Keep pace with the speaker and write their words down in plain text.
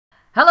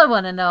Hello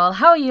one and all,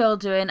 how are you all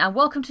doing, and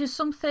welcome to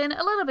something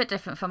a little bit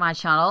different for my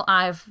channel.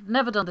 I've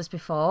never done this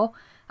before.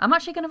 I'm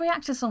actually going to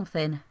react to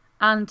something,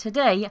 and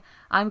today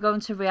I'm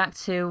going to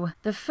react to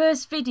the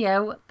first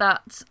video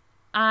that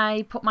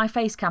I put my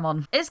face cam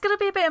on. It's going to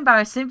be a bit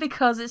embarrassing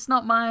because it's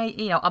not my,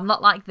 I'm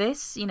not like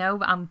this,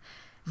 I'm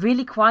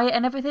really quiet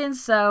and everything,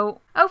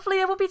 so hopefully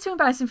it won't be too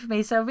embarrassing for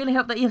me, so I really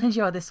hope that you'll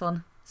enjoy this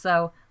one.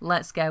 So,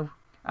 let's go.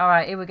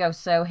 Alright, here we go.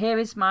 So, here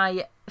is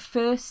my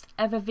first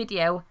ever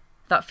video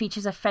that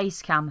features a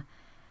face cam,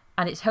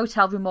 and it's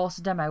Hotel Remorse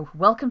demo.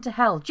 Welcome to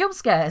hell. Jump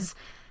scares.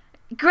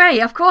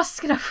 Great, of course it's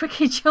gonna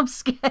freaking jump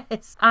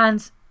scares.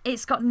 And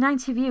it's got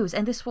 90 views,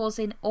 and this was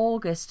in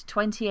August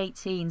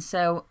 2018,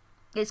 so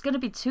it's gonna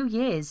be 2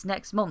 years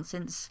next month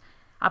since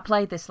I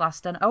played this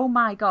last, and oh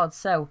my god.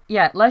 So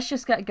yeah, let's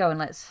just get going.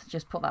 Let's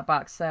just put that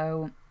back.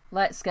 So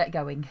let's get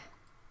going.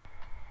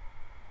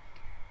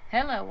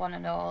 Hello one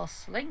and all,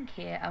 Slink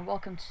here, and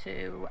welcome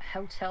to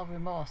Hotel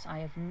Remorse. I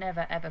have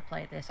never ever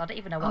played this. I don't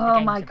even know what the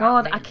game's about. Oh my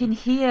god, really. I can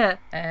hear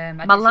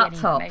my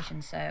laptop.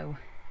 So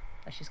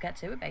let's just get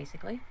to it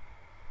basically.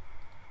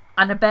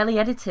 And I barely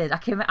edited. I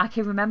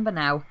can remember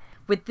now.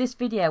 With this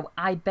video,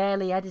 I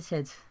barely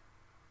edited.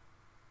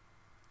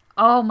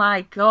 Oh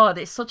my god,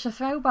 it's such a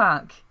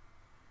throwback.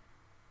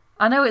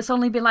 I know it's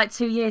only been like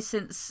 2 years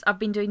since I've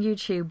been doing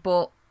YouTube,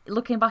 but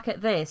looking back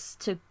at this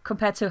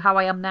compared to how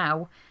I am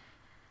now,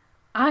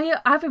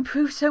 I've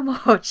improved so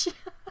much.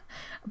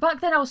 Back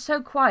then I was so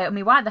quiet. I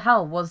mean, why the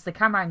hell was the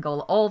camera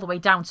angle all the way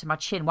down to my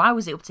chin? Why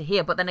was it up to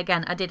here? But then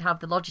again, I did have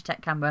the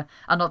Logitech camera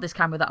and not this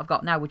camera that I've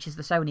got now, which is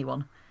the Sony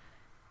one.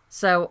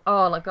 So,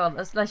 oh my god,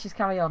 let's just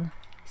carry on.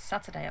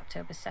 Saturday,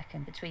 October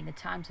 2nd, between the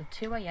times of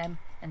 2 AM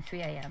and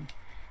 3 AM,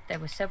 there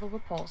were several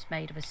reports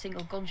made of a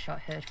single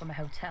gunshot heard from a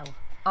hotel.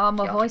 Oh,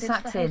 my voice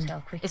acting.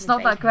 It's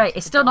not that great.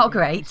 It's still not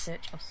great,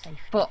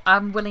 but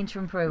I'm willing to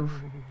improve.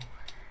 Ooh.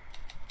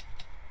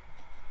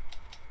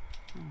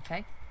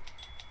 Okay.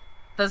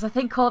 There's a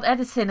thing called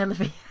editing,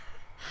 Olivia.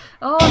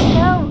 Oh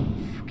no!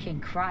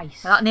 Fucking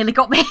Christ. That nearly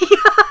got me.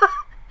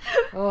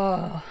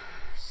 Oh,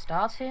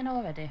 starting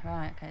already.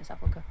 Right, okay, let's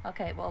have a look.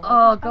 Okay, well.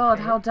 Oh god,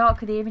 how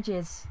dark are the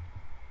images?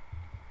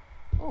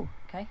 Oh,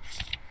 okay.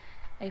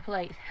 April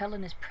 8th,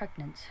 Helen is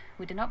pregnant.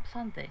 We did not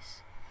plan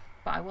this,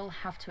 but I will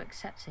have to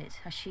accept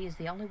it, as she is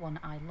the only one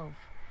I love.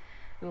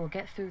 We will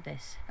get through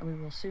this, and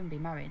we will soon be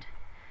married,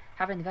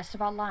 having the rest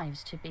of our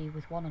lives to be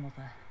with one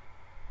another.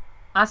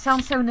 I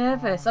sound so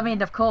nervous. I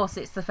mean, of course,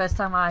 it's the first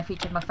time I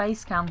featured my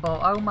face cam,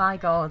 but oh my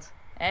god.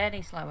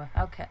 Any slower.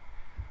 Okay.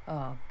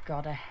 Oh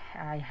god,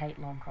 I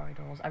hate long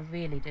corridors. I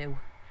really do.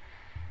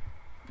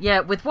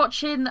 Yeah, with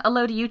watching a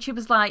load of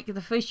YouTubers, like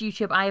the first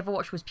YouTube I ever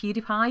watched was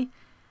PewDiePie,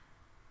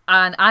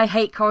 and I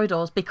hate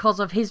corridors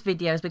because of his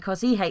videos, because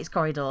he hates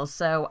corridors,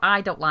 so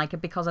I don't like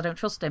it because I don't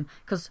trust him,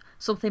 because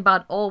something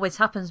bad always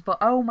happens. But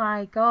oh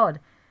my god,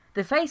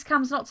 the face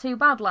cam's not too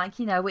bad. Like,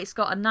 it's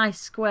got a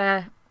nice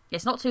square.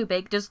 It's not too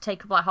big, does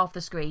take up like half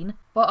the screen.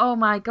 But oh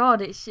my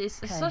god, it's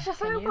such a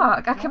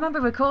throwback. I can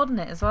remember recording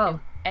it as well. Do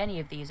any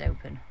of these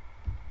open?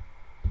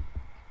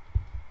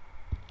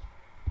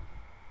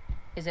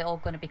 Is it all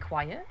going to be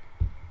quiet?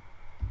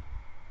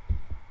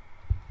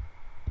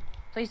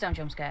 Please don't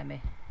jump scare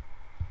me.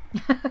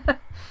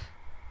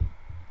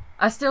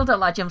 I still don't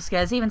like jump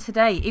scares, even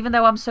today, even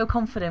though I'm so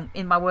confident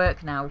in my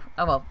work now.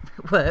 Oh well,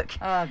 work.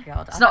 Oh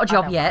god. It's not a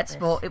job yet,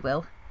 but it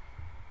will.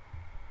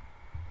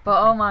 But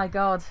oh my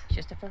god. It's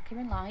just a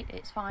flickering light,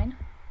 it's fine.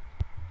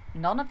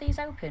 None of these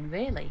open,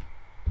 really.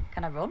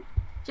 Can I run?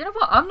 Do you know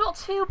what? I'm not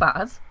too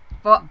bad.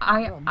 But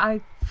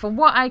I from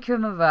what I can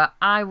remember,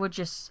 I would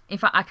just, in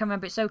fact I can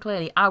remember it so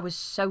clearly, I was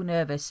so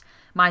nervous.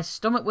 My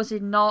stomach was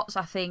in knots,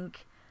 I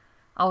think.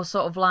 I was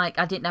sort of like,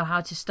 I didn't know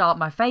how to start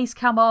my face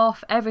cam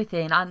off,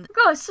 everything. And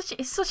god,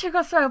 it's such a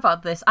good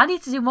throwback, this. I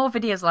need to do more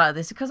videos like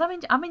this because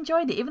I'm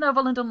enjoying it, even though I've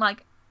only done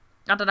like,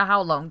 I don't know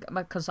how long,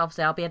 because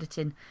obviously I'll be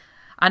editing.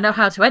 I know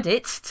how to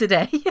edit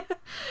today,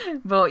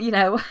 but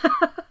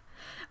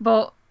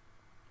but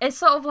it's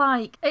sort of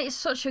like, it's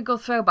such a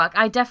good throwback.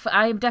 I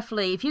am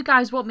definitely, if you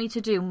guys want me to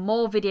do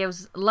more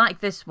videos like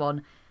this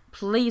one,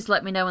 please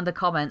let me know in the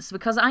comments,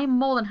 because I'm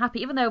more than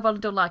happy, even though I've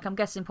only done like, I'm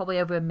guessing probably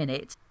over a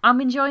minute.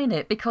 I'm enjoying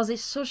it because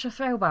it's such a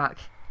throwback.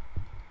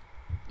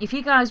 If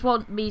you guys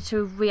want me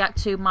to react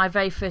to my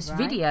very first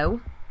video,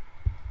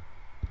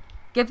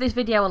 give this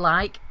video a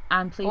like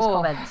and please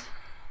comment.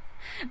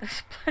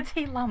 Those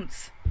bloody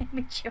lamps made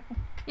me jump.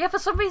 Yeah, for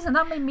some reason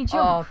that made me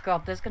jump. Oh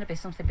god, there's going to be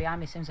something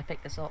behind me as soon as I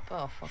pick this up.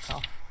 Oh, fuck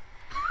off.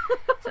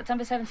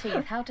 September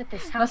 17th, how did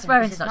this happen? My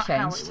swearing's not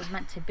changed. How it was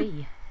meant to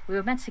be. We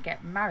were meant to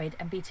get married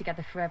and be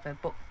together forever,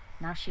 but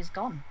now she's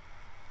gone.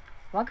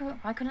 Why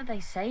couldn't they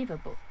save her?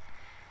 But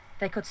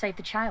they could save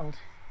the child.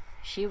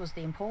 She was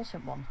the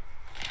important one.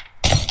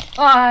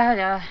 Oh,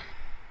 yeah.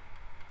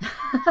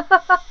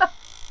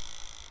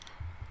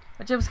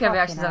 My jump scare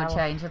reactions haven't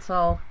changed at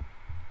all.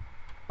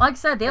 Like I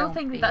said, the only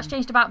thing that's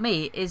changed about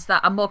me is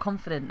that I'm more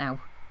confident now.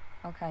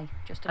 Okay,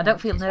 just I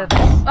don't feel nervous.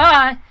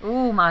 Ah!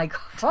 Oh my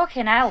god.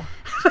 Fucking hell.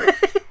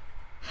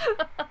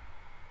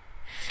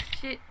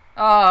 Shit.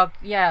 Oh,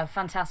 yeah,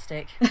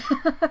 fantastic.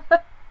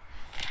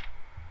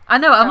 I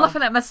know, I'm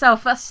laughing at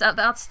myself. That's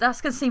going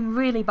to seem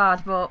really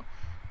bad, but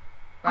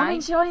I'm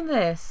enjoying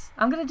this.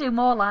 I'm going to do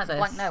more like this.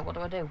 Blank note, what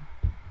do I do?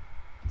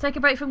 Take a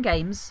break from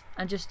games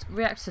and just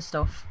react to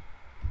stuff.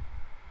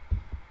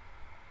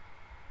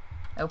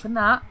 Open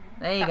that.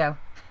 There you go.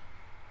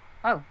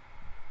 Oh.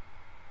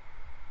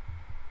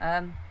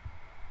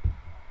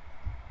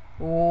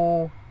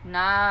 Oh.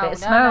 No, bit of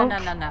smoke.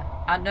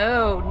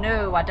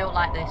 No, I don't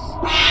like this.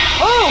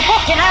 Oh,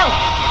 fucking hell!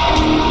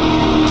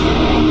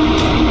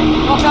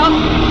 Fuck off!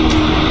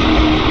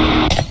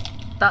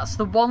 That's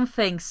the one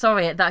thing,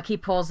 sorry that I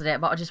keep pausing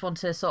it, but I just want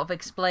to sort of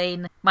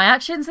explain my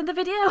actions in the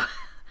video.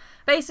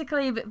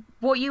 Basically,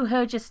 what you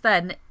heard just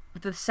then,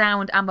 the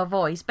sound and my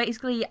voice,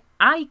 basically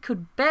I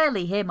could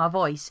barely hear my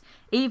voice,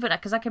 even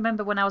because I can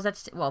remember when I was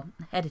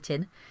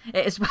editing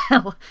it as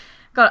well.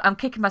 God, I'm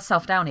kicking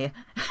myself down here.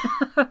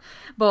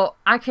 But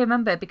I can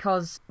remember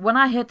because when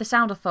I heard the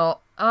sound, I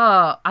thought,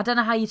 oh, I don't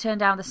know how you turn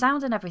down the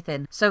sound and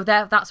everything. So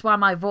that's why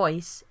my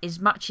voice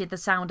is matching the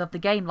sound of the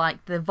game.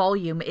 Like, the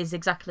volume is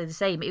exactly the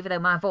same, even though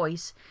my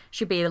voice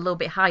should be a little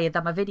bit higher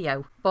than my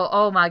video. But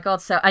oh my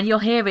God, and you'll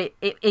hear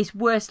it's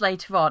worse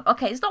later on.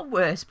 Okay, it's not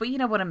worse, but you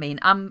know what I mean.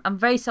 I'm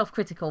very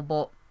self-critical,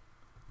 but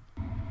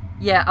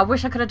yeah, I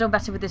wish I could have done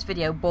better with this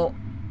video, but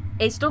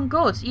it's done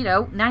good, you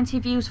know. 90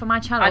 views for my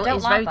channel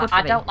is very good for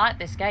me. I don't like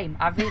this game.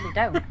 I really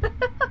don't.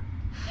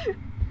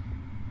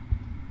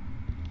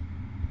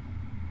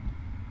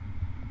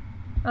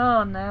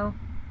 Oh no.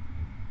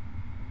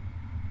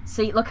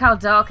 See, look how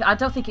dark. I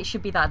don't think it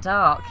should be that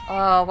dark.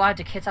 Oh, why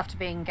do kids have to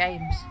be in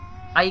games?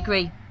 I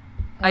agree.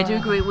 I do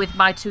agree with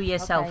my 2-year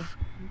self.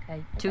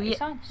 Okay. 2 years.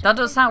 That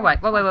doesn't sound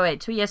right.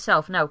 Wait. 2-year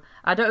self. No,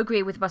 I don't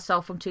agree with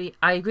myself from 2.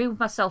 I agree with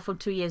myself from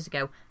 2 years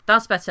ago.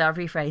 That's better. I've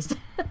rephrased.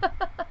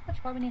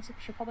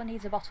 She probably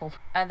needs a bottle,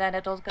 and then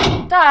it does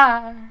go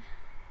die.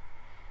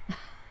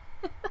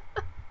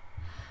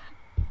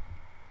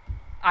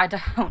 I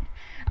don't.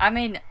 I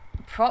mean,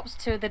 props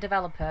to the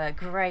developer.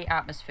 Great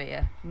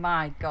atmosphere.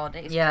 My God,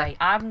 it's great.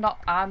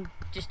 I'm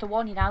just to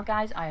warn you now,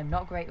 guys. I am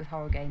not great with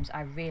horror games.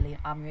 I'm really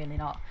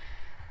not.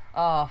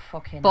 Oh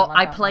fucking. But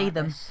I play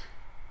them. This.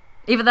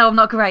 Even though I'm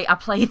not great, I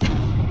play them.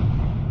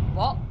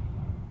 What?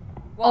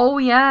 Oh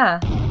yeah.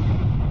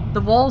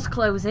 The walls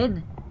close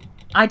in.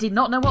 I did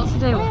not know what to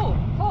do. Oh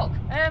fuck!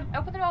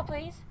 Open the door,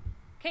 please.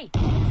 Key.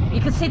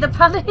 You can see the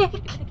panic. Give me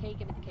the key.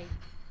 Give me the key.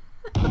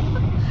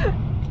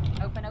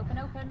 Open.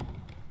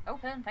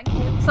 Open. Thank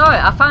you. Sorry,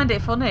 I find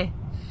it funny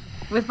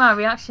with my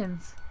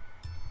reactions.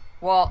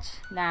 What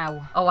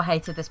now? Oh, I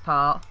hated this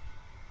part.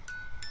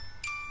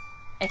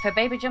 If a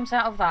baby jumps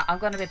out of that, I'm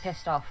going to be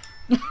pissed off.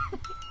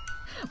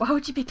 Why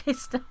would you be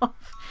pissed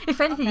off?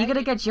 If anything, you're going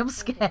to get jump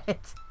scared.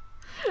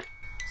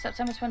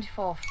 September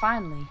 24th.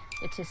 Finally,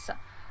 it is.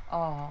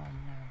 Oh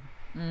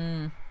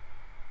no.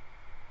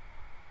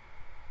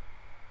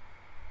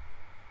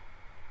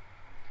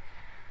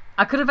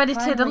 I could have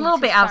edited a little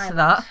bit out of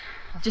that,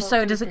 just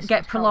so it doesn't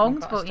get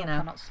prolonged, but you know. I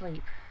cannot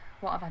sleep.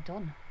 What have I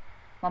done?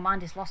 My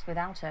mind is lost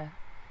without her.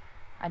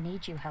 I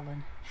need you,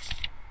 Helen.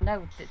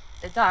 No,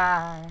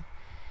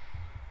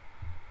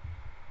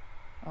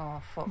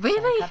 oh, fuck.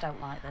 Really? Sake, I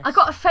don't like this. I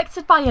got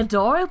affected by a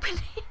door opening.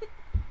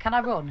 Can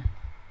I run?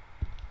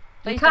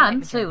 You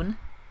can, soon.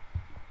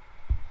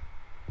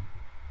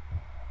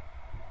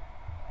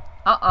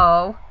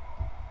 Uh-oh.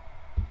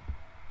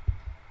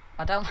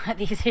 I don't like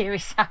these eerie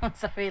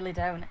sounds, I really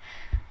don't.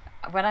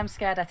 When I'm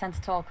scared, I tend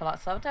to talk a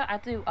lot, so I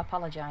do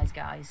apologise,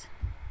 guys.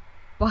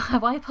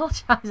 Why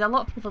apologise? A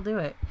lot of people do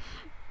it.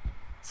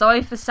 Sorry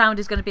if the sound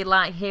is going to be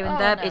light here and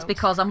there. No. It's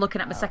because I'm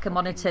looking at my second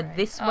monitor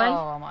this way.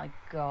 Oh my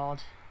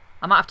God.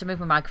 I might have to move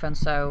my microphone,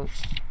 so...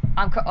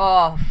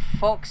 oh,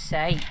 fuck's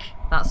sake.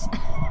 That's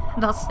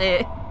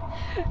it.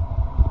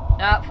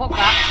 No, fuck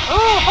that.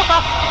 Oh, fuck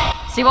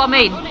off. See what I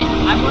mean?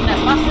 I'm running as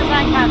fast as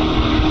I can.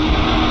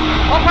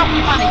 Fuck off,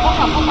 you Fanny. Fuck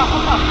off.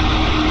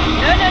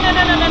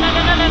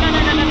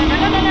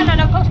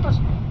 No, close.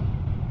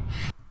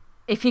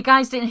 If you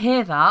guys didn't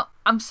hear that,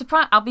 I'm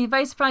surprised. I'll be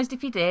very surprised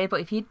if you did,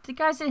 but if you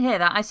guys didn't hear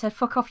that, I said,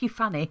 fuck off, you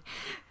Fanny.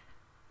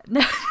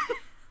 No,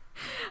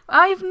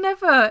 I've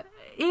never...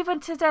 Even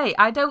today,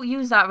 I don't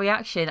use that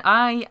reaction.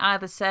 I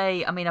either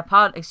say,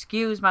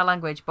 excuse my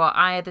language, but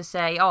I either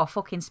say, oh,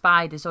 fucking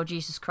spiders or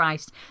Jesus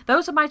Christ.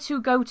 Those are my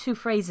two go-to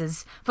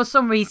phrases for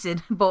some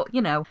reason, but,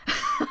 you know.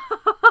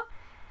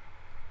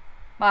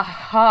 My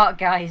heart,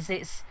 guys,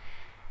 it's...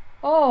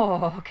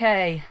 Oh,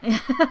 okay.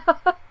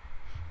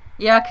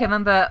 Yeah, I can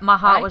remember my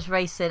heart was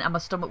racing and my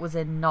stomach was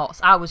in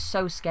knots. I was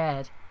so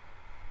scared.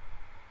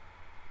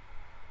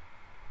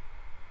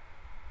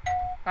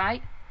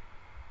 Right.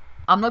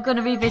 I'm not going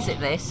to revisit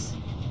this.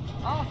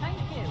 Oh, thank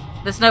you.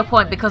 There's no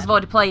point because I've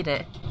already played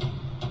it.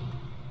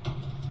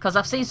 Because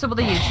I've seen some of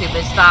the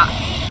YouTubers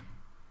that...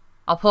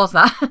 I'll pause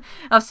that.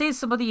 I've seen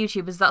some of the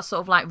YouTubers that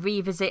sort of like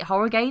revisit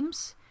horror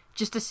games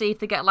just to see if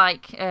they get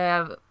like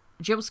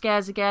jump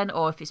scares again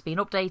or if it's been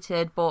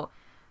updated. But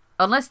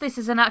Unless this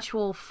is an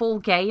actual full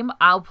game,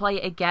 I'll play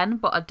it again,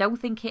 but I don't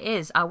think it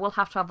is. I will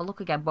have to have a look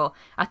again, but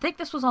I think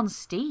this was on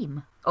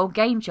Steam or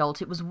Game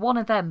Jolt. It was one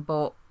of them,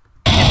 but...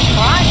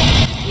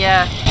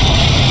 Yeah.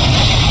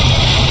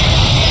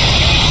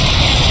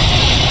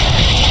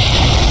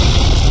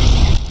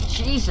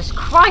 Jesus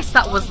Christ,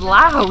 that was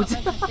loud!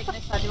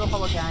 I do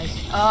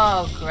apologise.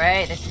 Oh,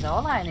 great, this is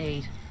all I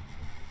need.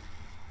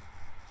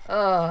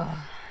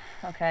 Oh,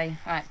 okay,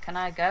 right, can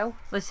I go?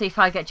 Let's see if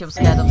I get jump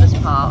scared on this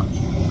part.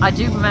 I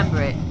do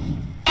remember it.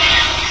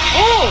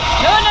 Oh!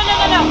 No!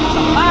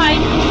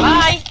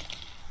 Bye!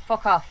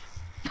 Fuck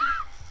off.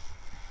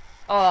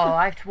 Oh,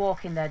 I have to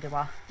walk in there, do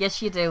I?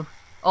 Yes, you do.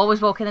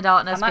 Always walk in the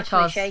darkness. I'm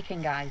actually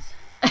shaking, guys.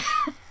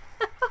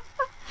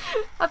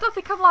 I don't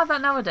think I'm like that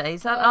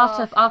nowadays. I'll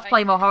have to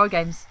play more horror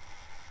games.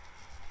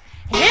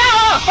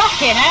 Yeah!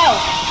 Fucking hell!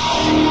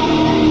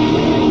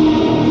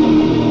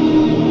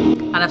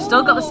 And I've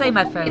still got the same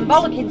headphones.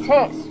 Bollocking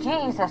tits.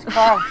 Jesus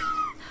Christ.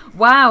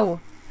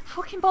 Wow.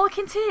 Fucking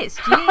bollocking tits.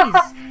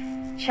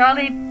 Jeez.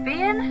 Charlie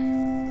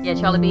Bean? Yeah,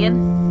 Charlie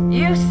Bean.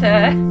 You,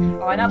 sir,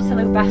 are an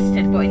absolute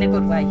bastard, but in a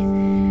good way.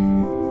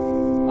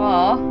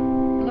 Oh,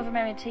 love a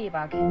merry tea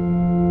bag.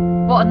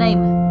 What a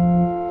name.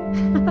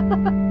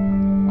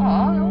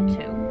 Oh, you want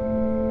to?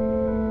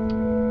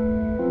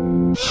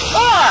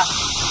 Ah!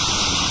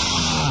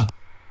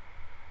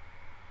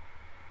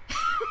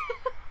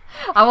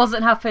 I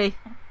wasn't happy.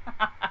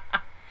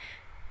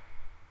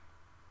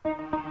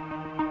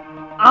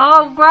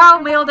 Oh wow,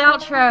 my old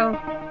outro.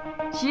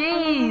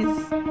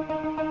 Jeez.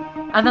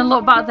 And then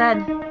look back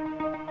then.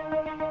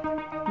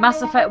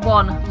 Mass Effect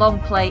 1,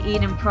 long play,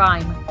 Eden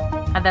Prime.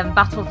 And then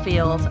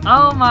Battlefield.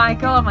 Oh my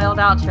god, my old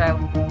outro.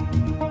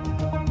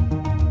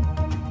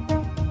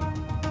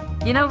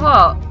 You know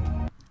what?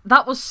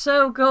 That was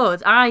so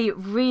good. I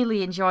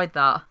really enjoyed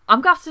that.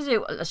 I'm going to have to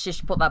do... Let's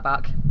just put that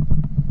back.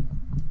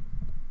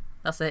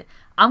 That's it.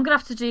 I'm going to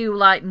have to do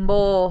like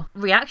more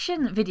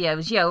reaction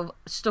videos, you know,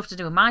 stuff to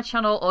do with my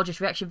channel or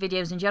just reaction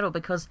videos in general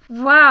because,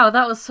 wow,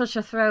 that was such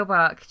a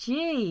throwback.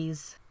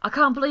 Jeez. I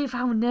can't believe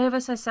how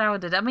nervous I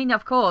sounded. I mean,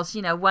 of course,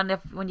 you know,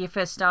 when you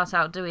first start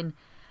out doing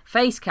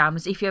face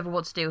cams, if you ever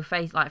want to do a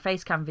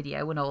face cam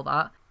video and all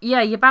that,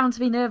 yeah, you're bound to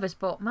be nervous,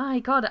 but my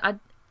God, I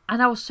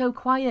was so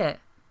quiet.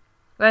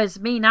 Whereas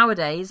me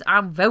nowadays,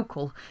 I'm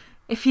vocal.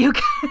 If you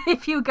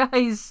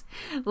guys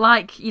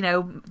like, you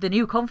know, the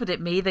new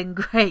confident me, then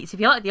great. If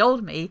you like the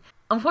old me,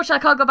 unfortunately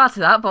I can't go back to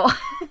that, but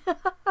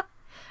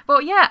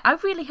but yeah, I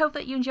really hope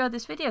that you enjoyed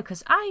this video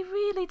because I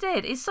really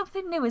did. It's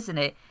something new, isn't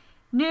it?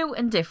 New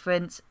and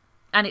different,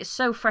 and it's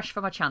so fresh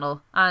for my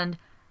channel, and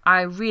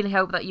I really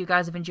hope that you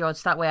guys have enjoyed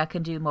so that way I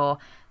can do more.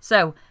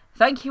 So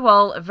thank you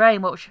all very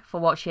much for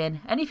watching,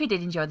 and if you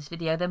did enjoy this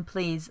video, then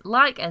please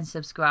like and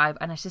subscribe,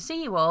 and I shall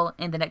see you all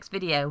in the next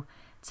video.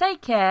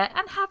 Take care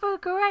and have a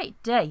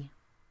great day.